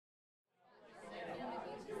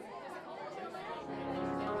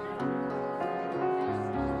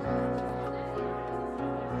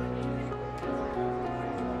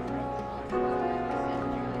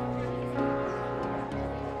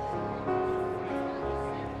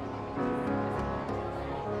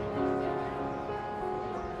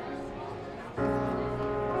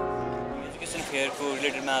फेयरको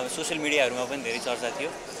रिलेटेडमा अब सोसियल मिडियाहरूमा पनि धेरै चर्चा थियो।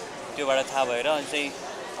 त्योबाट थाहा भएर चाहिँ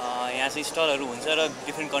यहाँ चाहिँ स्टलहरू हुन्छ र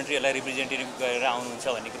डिफ्रेन्ट कन्ट्रीहरूलाई रिप्रेजेन्टेटिभ गरेर आउनुहुन्छ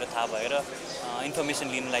भन्ने कुरा थाहा भएर इन्फर्मेसन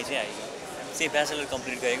लिनलाई चाहिँ आएको। चाहिँ ब्याचलर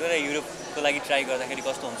कम्प्लिट गरेको र युरोपको लागि ट्राई गर्दाखेरि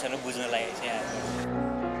कस्तो हुन्छ र बुझ्नलाई चाहिँ आएको।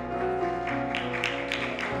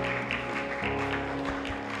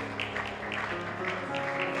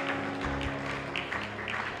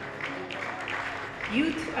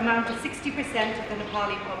 Youth amount to 60% of the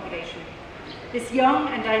Nepali population. This young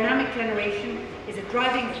and dynamic generation is a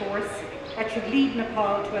driving force that should lead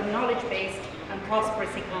Nepal to a knowledge-based and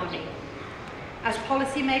prosperous economy. As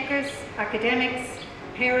policymakers, academics,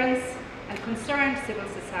 parents and concerned civil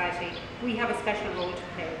society, we have a special role to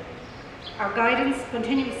play. Our guidance,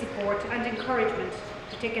 continuous support and encouragement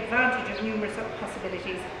to take advantage of numerous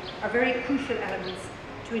possibilities are very crucial elements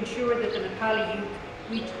to ensure that the Nepali youth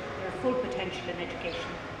reach their full potential in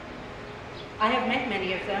education. I have met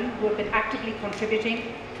many of them who have been actively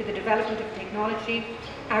contributing to the development of technology,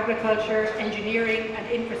 agriculture, engineering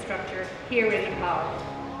and infrastructure here in Nepal.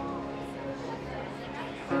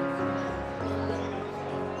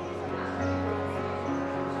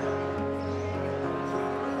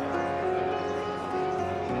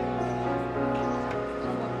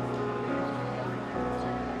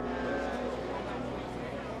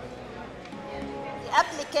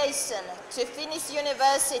 Application to Finnish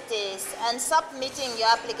universities and submitting your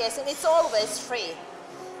application, it's always free.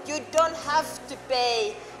 You don't have to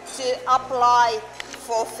pay to apply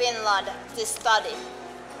for Finland to study.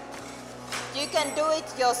 You can do it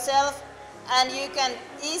yourself and you can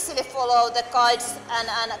easily follow the guides and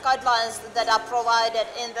guidelines that are provided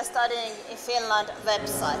in the Studying in Finland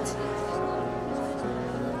website.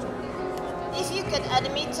 If you get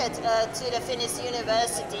admitted to the Finnish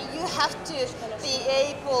university, you have to be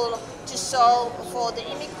able to show for the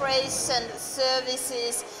immigration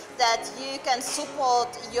services that you can support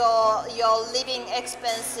your living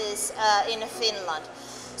expenses in Finland.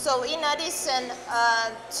 So in addition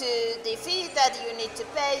to the fee that you need to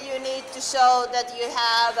pay, you need to show that you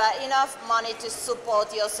have enough money to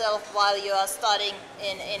support yourself while you are studying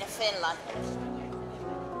in Finland.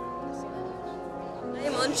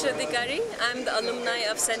 I'm Anshu Adhikari. I'm the alumni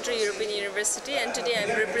of Central European University and today I'm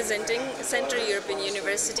representing Central European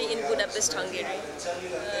University in Budapest, Hungary.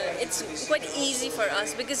 It's quite easy for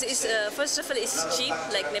us because it's, first of all it's cheap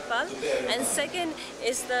like Nepal, and second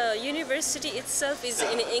is the university itself is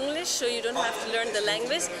in English, so you don't have to learn the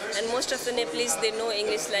language, and most of the Nepalese they know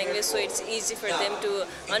English language, so it's easy for them to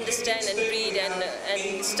understand and read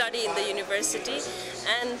and study in the university.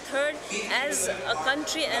 And third, as a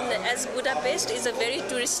country and as Budapest is a very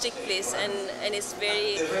touristic place and it's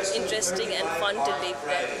very interesting and fun to live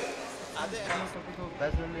there.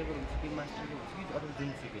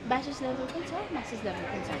 Bachelor's level पनि छ, master's level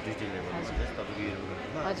पनि छ.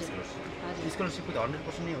 Scholarship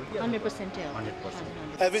 100% नै हो कि 100% हो.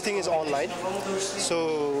 100%. Everything is online.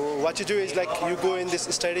 So what you do is like you go in this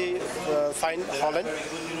study, find Holland,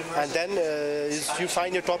 and then you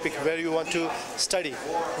find your topic where you want to study,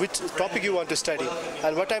 which topic you want to study,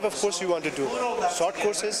 and what type of course you want to do. Short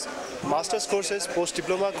courses, master's courses,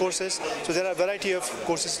 post-diploma courses. So there are a variety of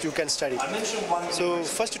courses you can study. So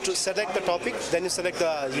first you select the topic, then you select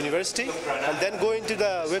the university, and then go into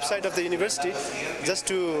the website of the university just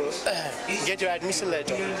to get your admission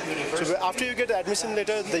letter. So after you get the admission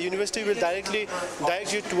letter, the university will directly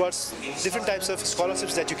direct you towards different types of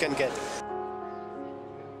scholarships that you can get.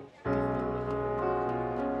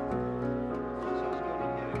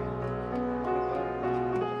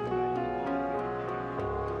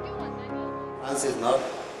 France is not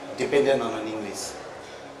dependent on English,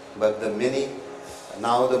 but the many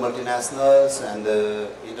now the multinationals and the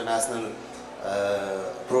international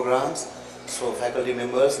programs, so faculty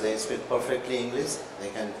members they speak perfectly English, they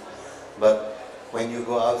can, but when you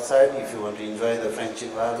go outside, if you want to enjoy the French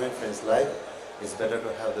environment, French life, it's better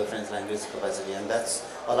to have the French language capacity, and that's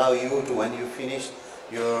allow you to, when you finish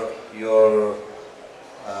your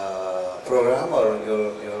program or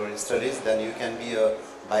your studies, then you can be a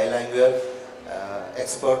bilingual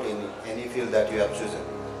expert in any field that you have chosen.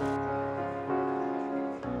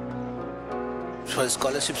 For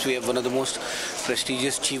scholarships, we have one of the most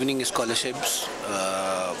prestigious Chevening scholarships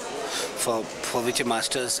for which a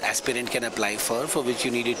master's aspirant can apply for which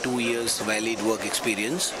you needed 2 years valid work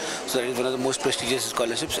experience. So that is one of the most prestigious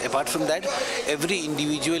scholarships. Apart from that, every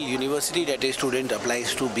individual university that a student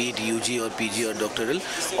applies to, be it UG or PG or doctoral,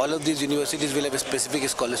 all of these universities will have a specific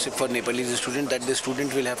scholarship for Nepalese student that the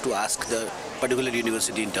student will have to ask the particular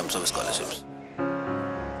university in terms of scholarships.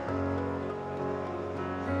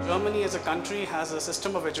 Germany as a country has a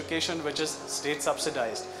system of education which is state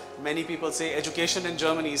subsidized. Many people say education in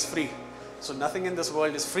Germany is free. So nothing in this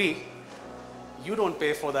world is free. You don't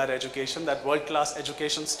pay for that education. That world-class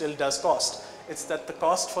education still does cost. It's that the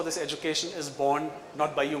cost for this education is borne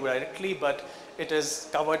not by you directly, but it is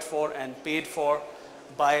covered for and paid for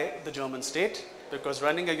by the German state, because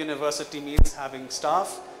running a university means having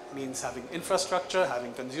staff, means having infrastructure,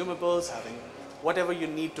 having consumables, having whatever you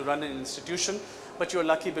need to run an institution, but you're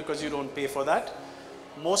lucky because you don't pay for that.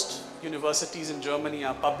 Most universities in Germany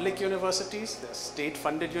are public universities, they're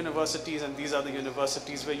state-funded universities, and these are the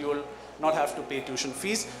universities where you will not have to pay tuition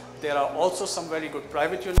fees. There are also some very good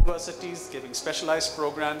private universities giving specialized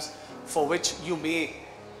programs for which you may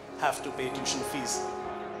have to pay tuition fees.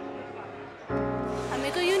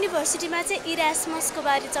 हामीको युनिभर्सिटीमा चाहिँ इरास्मसको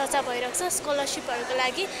बारे चर्चा भइरहेको छ स्कलरशिपहरुको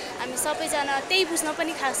लागि हामी सबैजना त्यही बुझ्न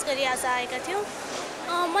पनि खास गरी आज आएका थियौं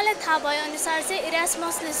मलाई थाहा भए अनुसार चाहिँ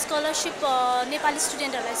इरास्मसले स्कलरशिप नेपाली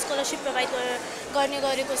स्टुडेन्टहरुलाई स्कलरशिप प्रोवाइड गर्ने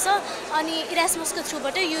गरेको छ अनि इरास्मसको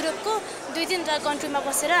थ्रुबाट युरोपको 2-3 कन्ट्रीमा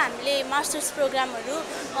बसेर हामीले मास्टर्स प्रोग्रामहरु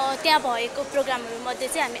त्यहाँ भएको प्रोग्रामहरु मध्ये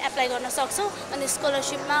चाहिँ हामी एप्लाई गर्न सक्छौं अनि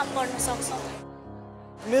स्कलरशिपमा पढ्न सक्छौं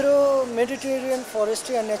मेरो Mediterranean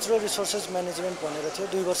forestry end natural resources management भनेर थियो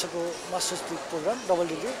 2 वर्षको मास्टर्स प्रोग्राम डबल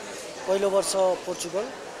डिग्री पहिलो वर्ष पोर्चुगल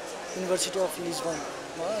युनिभर्सिटी अफ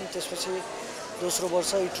लिस्बनमा अनि त्यसपछि दोस्रो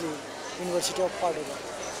वर्ष इटली युनिभर्सिटी अफ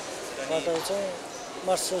पाडुवाबाट चाहिँ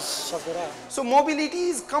मास्टर्स सकेर So mobility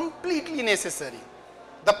is completely necessary.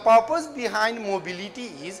 The purpose behind mobility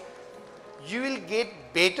is you will get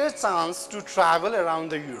better chance to travel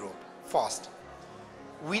around the Europe first.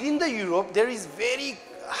 Within the Europe there is very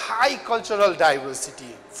high cultural diversity,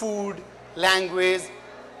 food, language,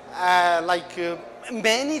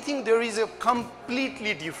 many things there is a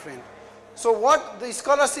completely different. So what the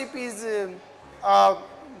scholarship is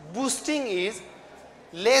boosting is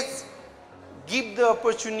let's give the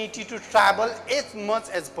opportunity to travel as much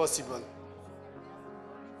as possible.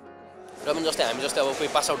 Raman जस्तै हामी जस्तै अब कोही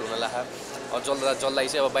pass out हुन लाहा जल्दै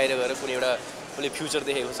चाहिँ अब बाहिर गएर कुनै एउटा कुनै फ्युचर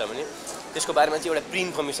देखेको छ भने त्यसको बारेमा चाहिँ एउटा प्री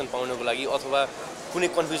इन्फर्मेसन पाउनको लागि अथवा कुनै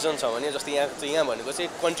कन्फ्युजन छ भने जस्तै यहाँ भनेको चाहिँ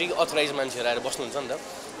कन्ट्री अथराइज मान्छेहरु आएर बस्नुहुन्छ नि त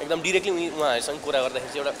एकदम डाइरेक्टली उहाँहरुसँग कुरा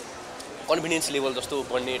गर्दाखेरि चाहिँ एउटा कन्फिडेन्स लेभल जस्तो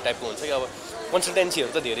बढ्ने टाइपको हुन्छ कि अब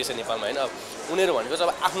कन्सल्टेन्सीहरु त धेरै छ नेपालमा हैन अब उनीहरु भनेको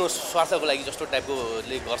चाहिँ अब आफ्नो स्वार्थको लागि जस्तो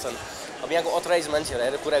टाइपकोले गर्छन् अब यहाँको अथराइज मान्छेहरु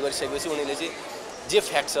आएर कुरा गरिसकेपछि उनीले चाहिँ जे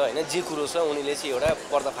फ्याक्ट छ हैन जे कुरो छ उनीले चाहिँ एउटा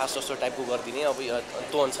पर्दाफास जस्तो टाइपको गर्दिने अब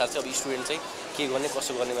त्यो अनुसार चाहिँ अब स्टुडेन्ट चाहिँ के गर्ने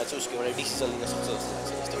कसो गर्नेमा चाहिँ उसको एउटा डिसिजन लिन सक्छ जस्तो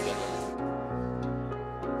लाग्छ